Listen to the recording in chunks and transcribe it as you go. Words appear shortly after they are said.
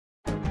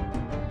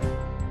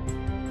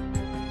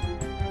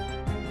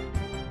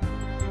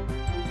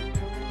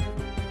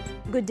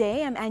Good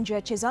day, I'm Andrea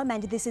Chisholm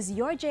and this is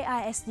your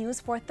JIS News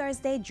for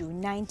Thursday,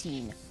 June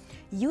 19.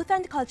 Youth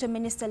and Culture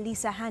Minister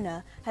Lisa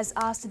Hanna has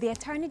asked the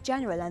Attorney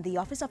General and the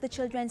Office of the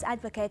Children's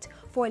Advocate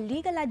for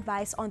legal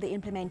advice on the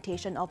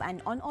implementation of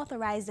an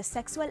unauthorized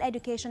sexual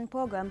education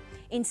program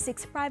in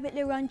 6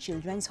 privately run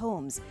children's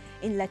homes.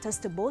 In letters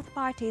to both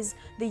parties,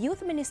 the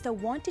Youth Minister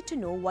wanted to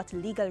know what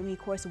legal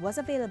recourse was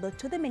available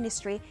to the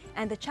Ministry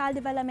and the Child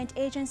Development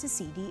Agency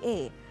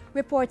CDA.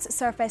 Reports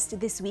surfaced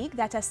this week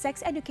that a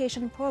sex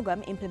education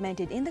program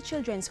implemented in the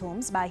children's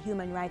homes by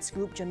human rights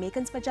group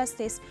Jamaicans for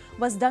Justice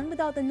was done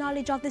without the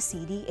knowledge of the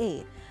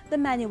CDA. The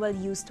manual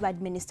used to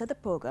administer the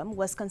program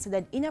was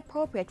considered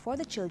inappropriate for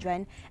the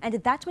children, and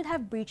that would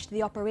have breached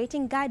the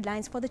operating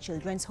guidelines for the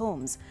children's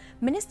homes.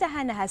 Minister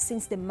Hanna has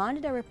since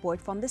demanded a report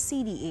from the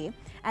CDA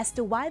as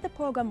to why the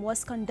program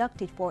was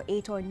conducted for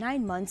 8 or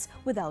 9 months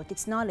without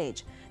its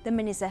knowledge. The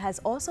minister has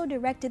also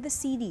directed the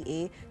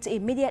CDA to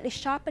immediately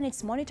sharpen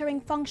its monitoring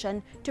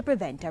function to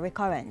prevent a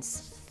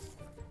recurrence.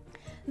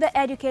 The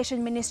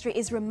Education Ministry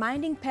is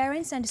reminding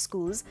parents and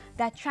schools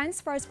that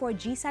transfers for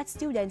GSAT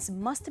students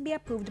must be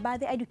approved by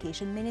the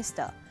Education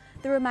Minister.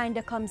 The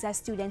reminder comes as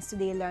students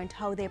today learned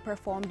how they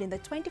performed in the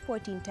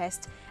 2014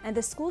 test and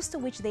the schools to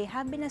which they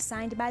have been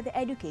assigned by the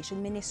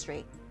Education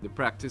Ministry. The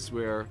practice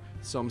where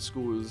some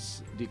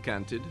schools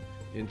decanted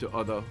into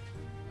other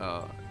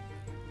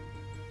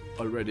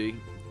already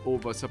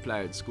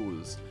oversupplied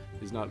schools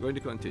is not going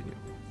to continue.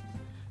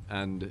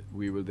 And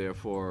we will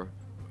therefore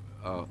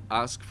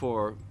ask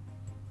for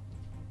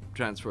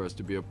transfers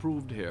to be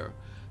approved here,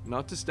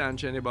 not to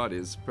stanch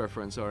anybody's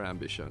preference or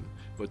ambition,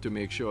 but to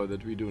make sure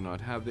that we do not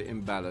have the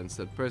imbalance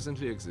that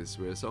presently exists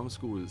where some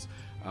schools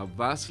are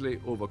vastly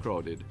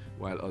overcrowded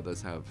while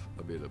others have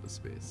available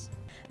space.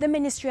 The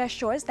ministry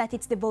assures that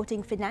it's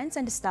devoting finance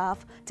and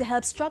staff to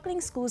help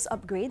struggling schools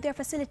upgrade their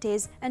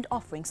facilities and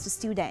offerings to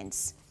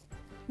students.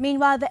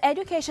 Meanwhile, the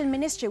Education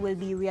Ministry will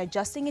be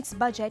readjusting its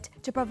budget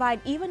to provide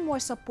even more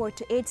support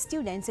to aid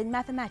students in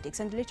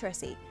mathematics and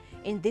literacy.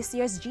 In this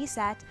year's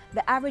GSAT,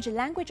 the average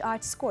language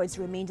arts scores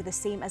remained the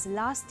same as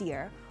last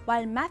year,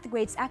 while math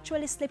grades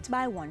actually slipped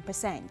by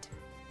 1%.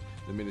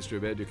 The Ministry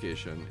of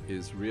Education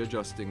is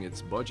readjusting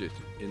its budget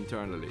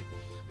internally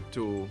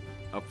to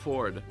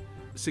afford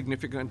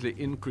significantly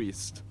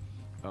increased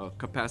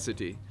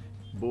capacity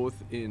both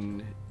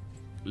in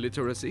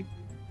literacy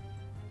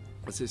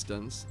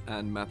assistance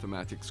and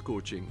mathematics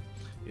coaching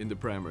in the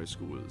primary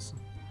schools.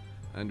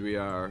 And we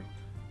are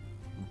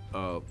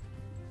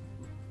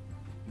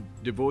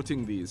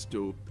devoting these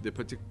to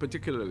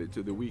particularly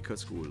to the weaker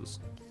schools.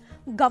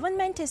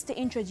 Government is to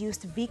introduce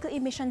vehicle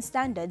emission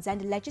standards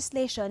and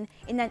legislation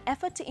in an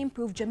effort to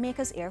improve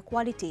Jamaica's air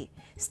quality.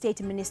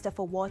 State Minister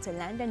for Water,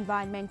 Land,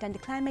 Environment and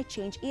Climate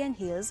Change Ian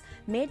Hills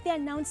made the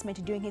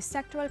announcement during his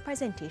sectoral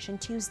presentation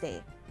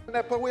Tuesday.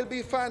 NEPA will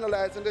be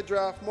finalizing the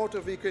draft motor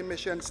vehicle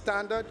emission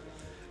standard,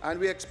 and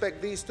we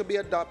expect these to be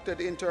adopted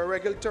into a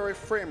regulatory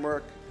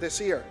framework this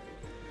year.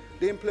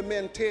 The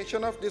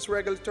implementation of this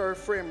regulatory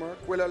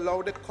framework will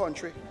allow the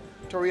country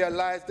to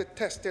realize the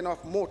testing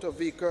of motor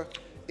vehicle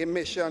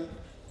emission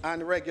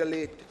and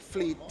regulate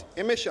fleet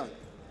emission.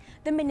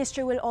 The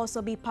ministry will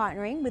also be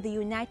partnering with the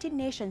United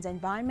Nations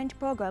Environment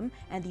Programme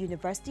and the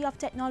University of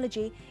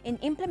Technology in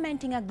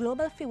implementing a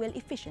global fuel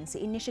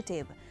efficiency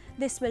initiative.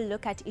 This will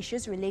look at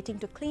issues relating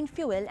to clean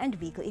fuel and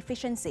vehicle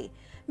efficiency.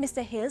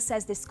 Mr. Hill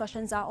says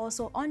discussions are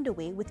also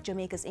underway with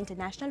Jamaica's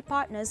international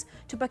partners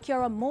to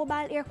procure a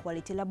mobile air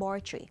quality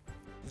laboratory.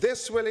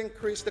 This will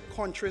increase the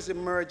country's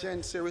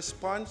emergency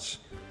response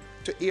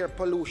to air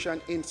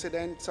pollution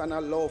incidents and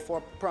allow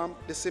for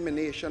prompt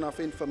dissemination of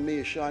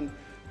information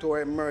to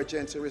our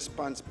emergency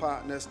response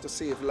partners to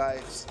save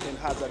lives in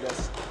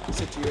hazardous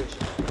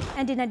situations.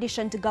 And in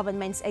addition to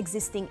government's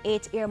existing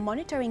 8 air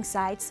monitoring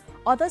sites,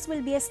 others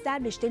will be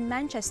established in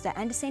Manchester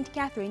and St.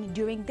 Catherine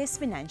during this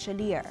financial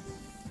year.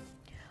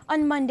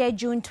 On Monday,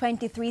 June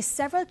 23,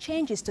 several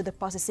changes to the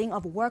processing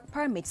of work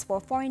permits for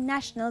foreign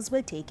nationals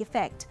will take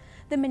effect.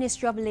 The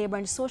Ministry of Labour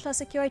and Social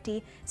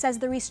Security says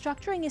the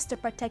restructuring is to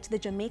protect the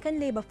Jamaican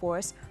labour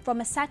force from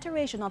a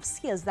saturation of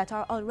skills that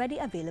are already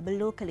available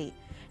locally.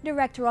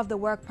 Director of the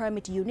Work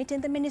Permit Unit in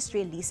the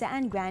Ministry, Lisa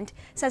Ann Grant,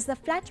 says the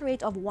flat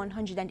rate of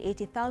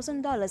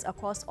 $180,000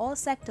 across all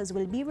sectors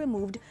will be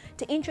removed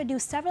to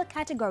introduce several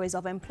categories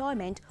of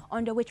employment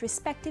under which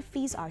respective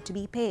fees are to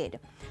be paid.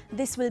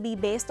 This will be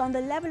based on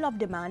the level of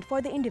demand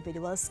for the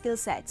individual skill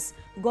sets.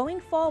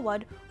 Going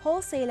forward,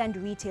 wholesale and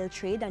retail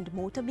trade and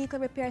motor vehicle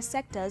repair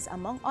sectors,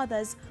 among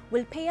others,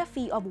 will pay a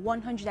fee of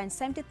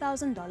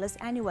 $170,000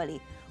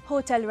 annually.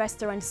 Hotel,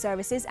 restaurant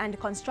services and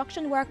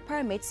construction work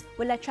permits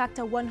will attract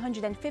a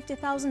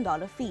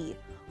 $150,000 fee.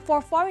 For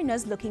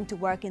foreigners looking to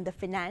work in the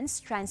finance,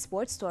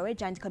 transport,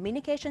 storage and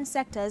communication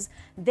sectors,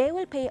 they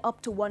will pay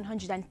up to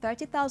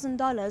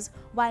 $130,000,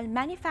 while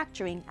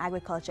manufacturing,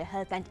 agriculture,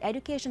 health and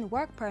education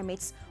work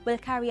permits will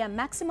carry a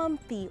maximum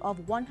fee of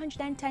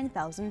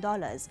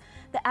 $110,000.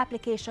 The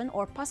application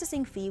or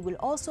processing fee will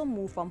also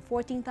move from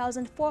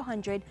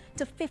 $14,400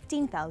 to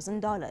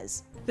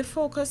 $15,000. The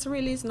focus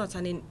really is not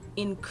an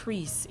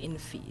increase in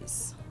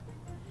fees.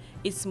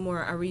 it's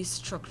more a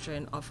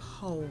restructuring of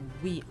how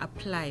we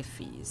apply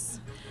fees.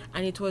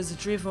 And it was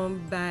driven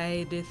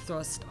by the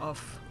thrust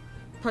of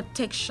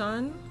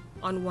protection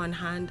on one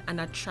hand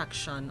and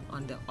attraction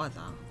on the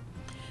other.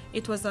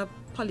 It was a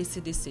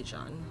policy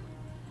decision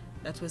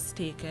that was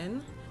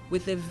taken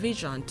with a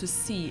vision to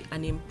see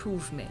an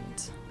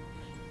improvement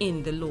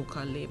in the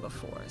local labor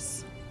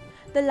force.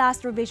 The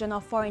last revision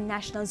of foreign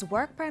nationals'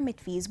 work permit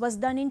fees was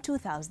done in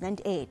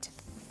 2008.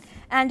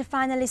 And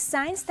finally,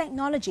 Science,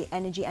 Technology,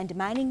 Energy and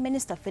Mining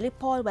Minister Philip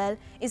Paulwell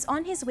is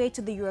on his way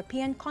to the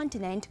European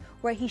continent,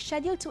 where he's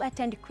scheduled to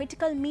attend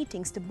critical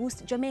meetings to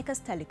boost Jamaica's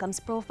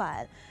telecoms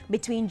profile.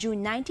 Between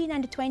June 19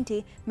 and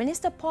 20,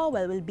 Minister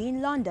Paulwell will be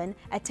in London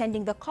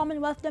attending the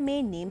Commonwealth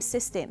Domain Name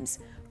Systems.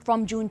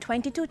 From June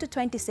 22 to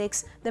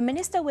 26, the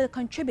minister will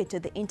contribute to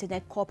the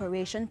Internet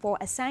Corporation for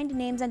Assigned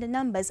Names and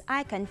Numbers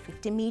ICANN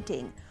 50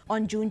 meeting.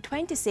 On June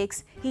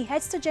 26, he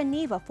heads to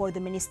Geneva for the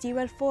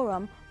Ministerial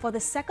Forum for the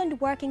second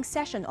working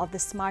session of the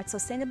Smart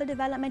Sustainable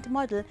Development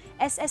Model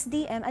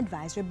SSDM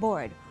Advisory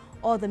Board.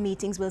 All the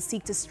meetings will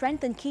seek to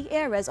strengthen key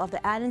areas of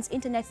the island's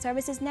Internet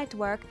Services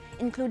Network,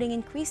 including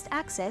increased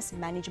access,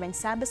 management,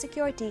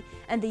 cybersecurity,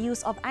 and the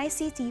use of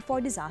ICT for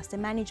disaster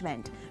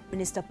management.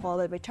 Minister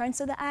Paul returns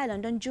to the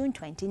island on June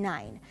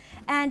 29.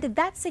 And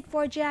that's it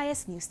for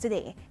JIS News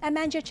Today. I'm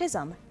Andrea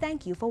Chisholm.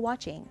 Thank you for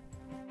watching.